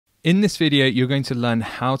In this video, you're going to learn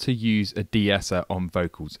how to use a de-esser on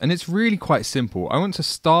vocals, and it's really quite simple. I want to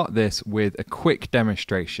start this with a quick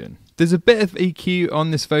demonstration. There's a bit of EQ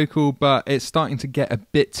on this vocal, but it's starting to get a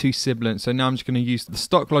bit too sibilant, so now I'm just going to use the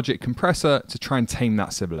stock Logic compressor to try and tame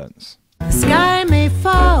that sibilance. The sky may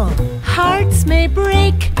fall, hearts may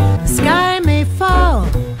break. The sky may fall,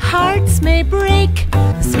 hearts may break.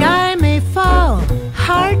 The sky may fall,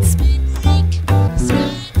 hearts may break.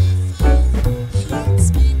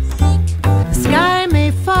 The sky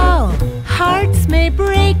may fall, hearts may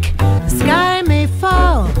break. The sky may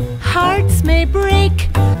fall, hearts may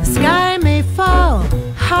break. The sky may fall,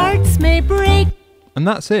 hearts may break. And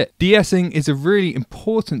that's it. De-essing is a really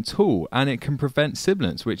important tool and it can prevent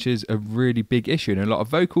sibilance, which is a really big issue in a lot of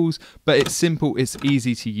vocals, but it's simple, it's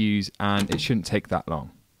easy to use, and it shouldn't take that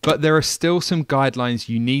long. But there are still some guidelines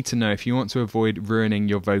you need to know if you want to avoid ruining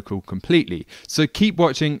your vocal completely. So keep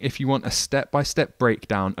watching if you want a step-by-step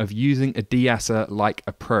breakdown of using a de-esser like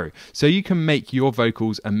a pro, so you can make your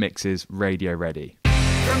vocals and mixes radio ready.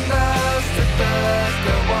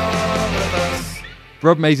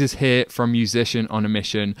 Rob Mays is here from Musician on a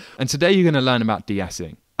Mission, and today you're going to learn about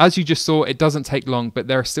de-essing. As you just saw, it doesn't take long, but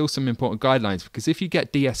there are still some important guidelines, because if you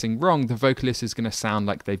get de-essing wrong, the vocalist is going to sound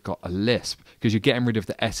like they've got a lisp, because you're getting rid of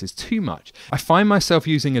the S's too much. I find myself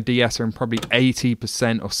using a de-esser in probably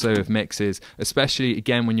 80% or so of mixes, especially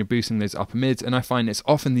again when you're boosting those upper mids, and I find it's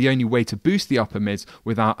often the only way to boost the upper mids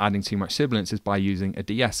without adding too much sibilance is by using a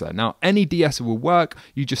de-esser. Now, any de-esser will work.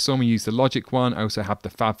 You just saw me use the Logic one. I also have the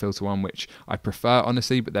FabFilter one, which I prefer,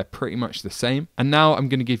 honestly, but they're pretty much the same. And now I'm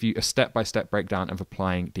going to give you a step-by-step breakdown of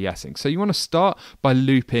applying de-essing. So you want to start by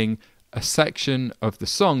looping a section of the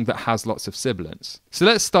song that has lots of sibilance. So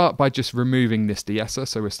let's start by just removing this de-esser.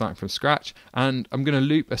 So we're starting from scratch, and I'm going to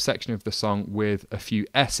loop a section of the song with a few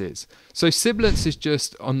S's. So sibilance is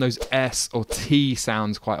just on those S or T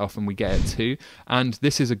sounds. Quite often we get it too, and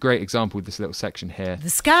this is a great example with this little section here. The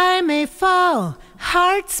sky may fall,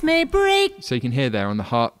 hearts may break. So you can hear there on the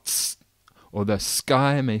heart, or the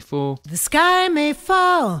sky may fall. The sky may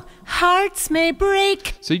fall, hearts may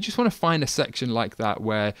break. So you just want to find a section like that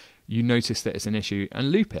where you notice that it's an issue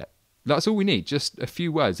and loop it. That's all we need, just a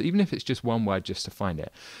few words, even if it's just one word just to find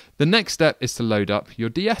it. The next step is to load up your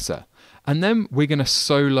de-esser, and then we're going to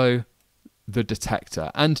solo the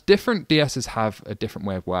detector. And different de-essers have a different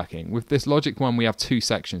way of working. With this Logic one, we have two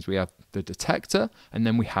sections. We have the detector and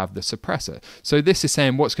then we have the suppressor. So this is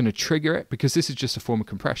saying what's going to trigger it, because this is just a form of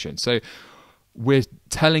compression. So we're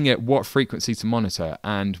telling it what frequency to monitor,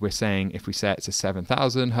 and we're saying if we set it to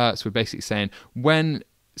 7,000 hertz, we're basically saying when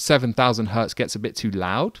 7,000 hertz gets a bit too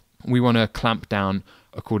loud, we want to clamp down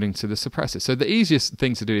according to the suppressor. So the easiest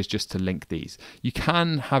thing to do is just to link these. You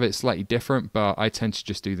can have it slightly different, but I tend to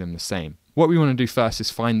just do them the same. What we want to do first is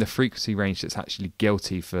find the frequency range that's actually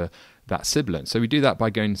guilty for that sibilance. So we do that by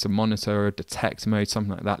going to monitor or detect mode,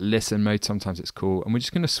 something like that, listen mode, sometimes it's called, and we're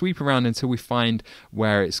just going to sweep around until we find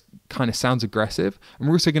where it's kind of sounds aggressive. And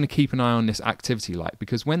we're also going to keep an eye on this activity light,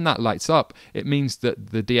 because when that lights up, it means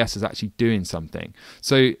that the de-esser is actually doing something.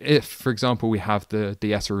 So if, for example, we have the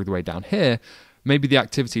de-esser all the way down here, maybe the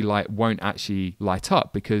activity light won't actually light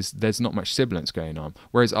up because there's not much sibilance going on.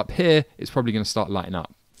 Whereas up here, it's probably going to start lighting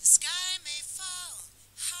up. The sky may fall,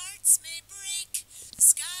 hearts may break. The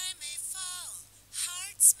sky may fall,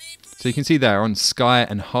 hearts may break. So you can see there on sky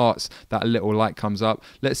and hearts, that little light comes up.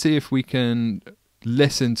 Let's see if we can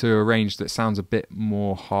listen to a range that sounds a bit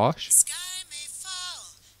more harsh. The sky may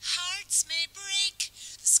fall, hearts may break.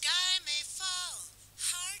 The sky may fall,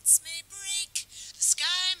 hearts may break. The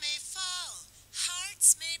sky may fall,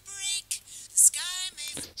 hearts may break. The sky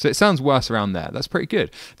may. So it sounds worse around there. That's pretty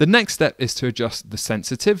good. The next step is to adjust the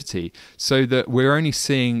sensitivity so that we're only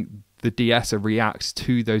seeing the de-esser reacts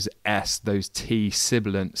to those S, those T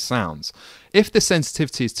sibilant sounds. If the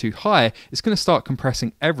sensitivity is too high, it's going to start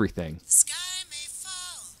compressing everything. The sky may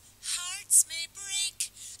fall, hearts may break.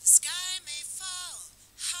 The sky may fall,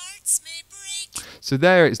 hearts may break. So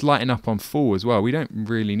there it's lighting up on full as well. We don't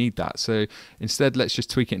really need that. So instead, let's just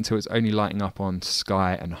tweak it until it's only lighting up on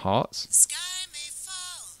sky and hearts. The sky may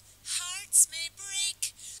fall, hearts may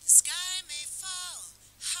break. The sky may fall,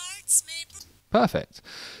 hearts may break. Perfect.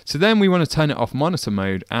 So then we want to turn it off monitor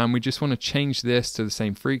mode, and we just want to change this to the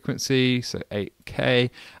same frequency, so 8K.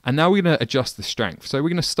 And now we're going to adjust the strength. So we're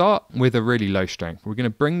going to start with a really low strength. We're going to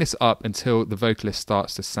bring this up until the vocalist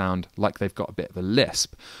starts to sound like they've got a bit of a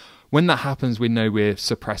lisp. When that happens, we know we're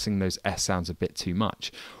suppressing those S sounds a bit too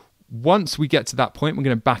much. Once we get to that point, we're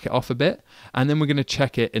going to back it off a bit, and then we're going to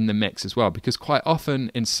check it in the mix as well, because quite often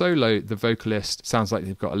in solo, the vocalist sounds like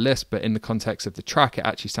they've got a lisp, but in the context of the track, it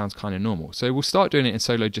actually sounds kind of normal. So we'll start doing it in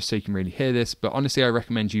solo just so you can really hear this, but honestly, I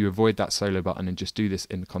recommend you avoid that solo button and just do this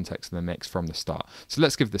in the context of the mix from the start. So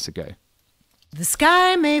let's give this a go. The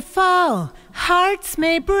sky may fall, hearts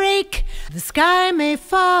may break. The sky may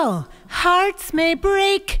fall, hearts may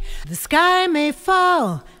break. The sky may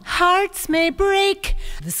fall, hearts may break.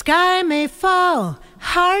 The sky may fall,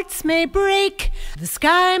 hearts may break. The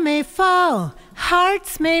sky may fall,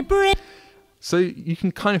 hearts may break. So you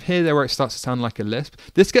can kind of hear there where it starts to sound like a lisp.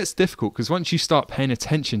 This gets difficult because once you start paying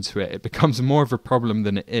attention to it, it becomes more of a problem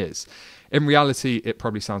than it is. In reality, it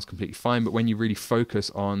probably sounds completely fine, but when you really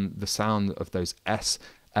focus on the sound of those S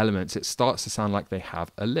elements, it starts to sound like they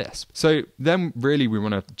have a lisp. So then really we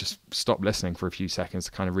want to just stop listening for a few seconds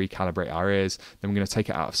to kind of recalibrate our ears. Then we're going to take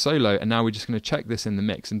it out of solo, and now we're just going to check this in the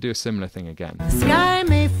mix and do a similar thing again. The sky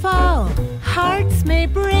may fall, hearts may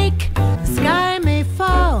break. The sky may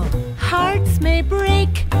fall, hearts may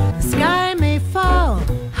break. The sky may fall,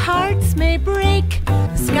 hearts may break.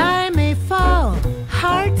 The sky may fall,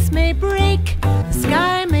 hearts may break. The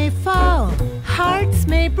sky may fall, hearts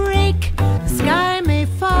may break. The sky may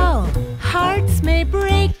fall, hearts may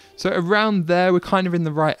break. So around there, we're kind of in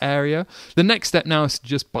the right area. The next step now is to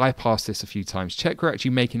just bypass this a few times. Check we're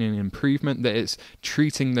actually making an improvement, that it's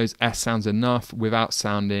treating those S sounds enough without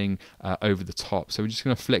sounding over the top. So we're just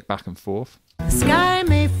going to flick back and forth. The sky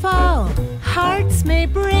may fall, hearts may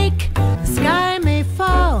break. The sky may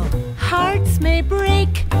fall, hearts may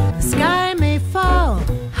break. The sky may fall,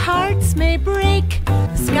 hearts may break.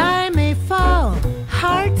 The sky may fall,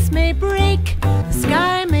 hearts may break. The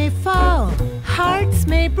sky may fall, hearts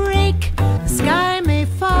may break. The sky may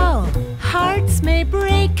fall, hearts may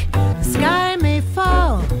break. The sky may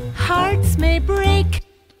fall, hearts may break.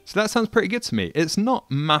 So that sounds pretty good to me. It's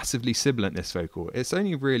not massively sibilant, this vocal. It's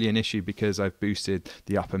only really an issue because I've boosted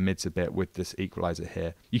the upper mids a bit with this equalizer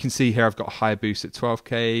here. You can see here I've got a high boost at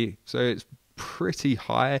 12K, so it's pretty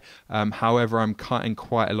high. However, I'm cutting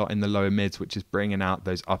quite a lot in the lower mids, which is bringing out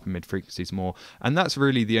those upper mid frequencies more, and that's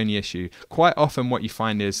really the only issue. Quite often what you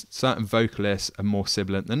find is certain vocalists are more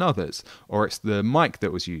sibilant than others, or it's the mic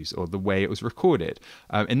that was used or the way it was recorded.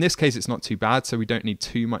 In this case, it's not too bad, so we don't need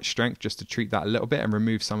too much strength, just to treat that a little bit and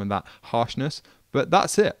remove some of that harshness. But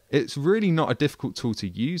that's it. It's really not a difficult tool to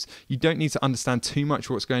use. You don't need to understand too much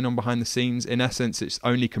what's going on behind the scenes. In essence, it's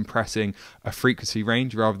only compressing a frequency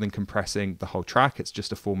range rather than compressing the whole track. It's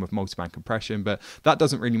just a form of multiband compression, but that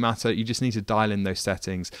doesn't really matter. You just need to dial in those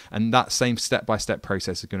settings, and that same step-by-step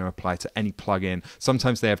process is going to apply to any plugin.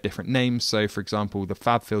 Sometimes they have different names. So for example, the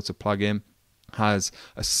Fab Filter plugin has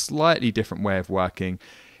a slightly different way of working.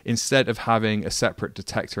 Instead of having a separate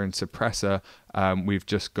detector and suppressor, we've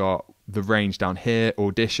just got the range down here,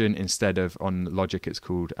 Audition, instead of on Logic it's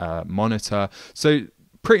called Monitor. So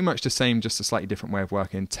pretty much the same, just a slightly different way of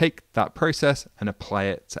working. Take that process and apply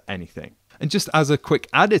it to anything. And just as a quick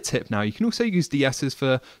added tip now, you can also use de-essers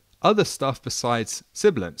for other stuff besides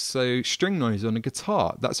sibilants. So string noise on a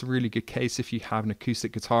guitar, that's a really good case if you have an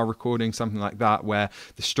acoustic guitar recording, something like that, where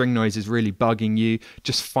the string noise is really bugging you.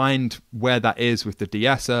 Just find where that is with the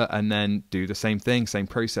de-esser and then do the same thing, same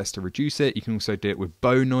process to reduce it. You can also do it with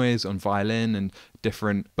bow noise on violin and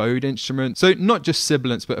different bowed instruments. So not just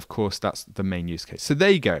sibilants, but of course that's the main use case. So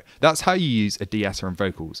there you go. That's how you use a de-esser on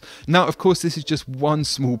vocals. Now, of course, this is just one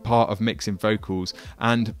small part of mixing vocals.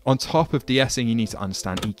 And on top of de-essing, you need to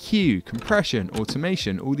understand EQ, compression,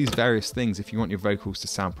 automation, all these various things if you want your vocals to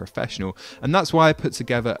sound professional. And that's why I put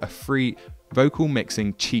together a free vocal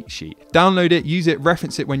mixing cheat sheet. Download it, use it,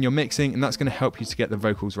 reference it when you're mixing, and that's going to help you to get the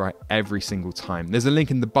vocals right every single time. There's a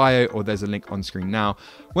link in the bio, or there's a link on screen now.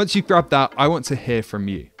 Once you've grabbed that, I want to hear from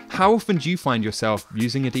you. How often do you find yourself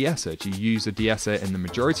using a de-esser? Do you use a de-esser in the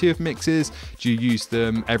majority of mixes? Do you use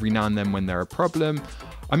them every now and then when they're a problem?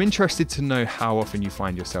 I'm interested to know how often you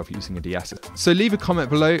find yourself using a de-esser. So leave a comment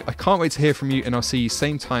below. I can't wait to hear from you, and I'll see you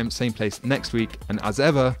same time, same place next week. And as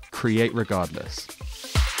ever, create regardless.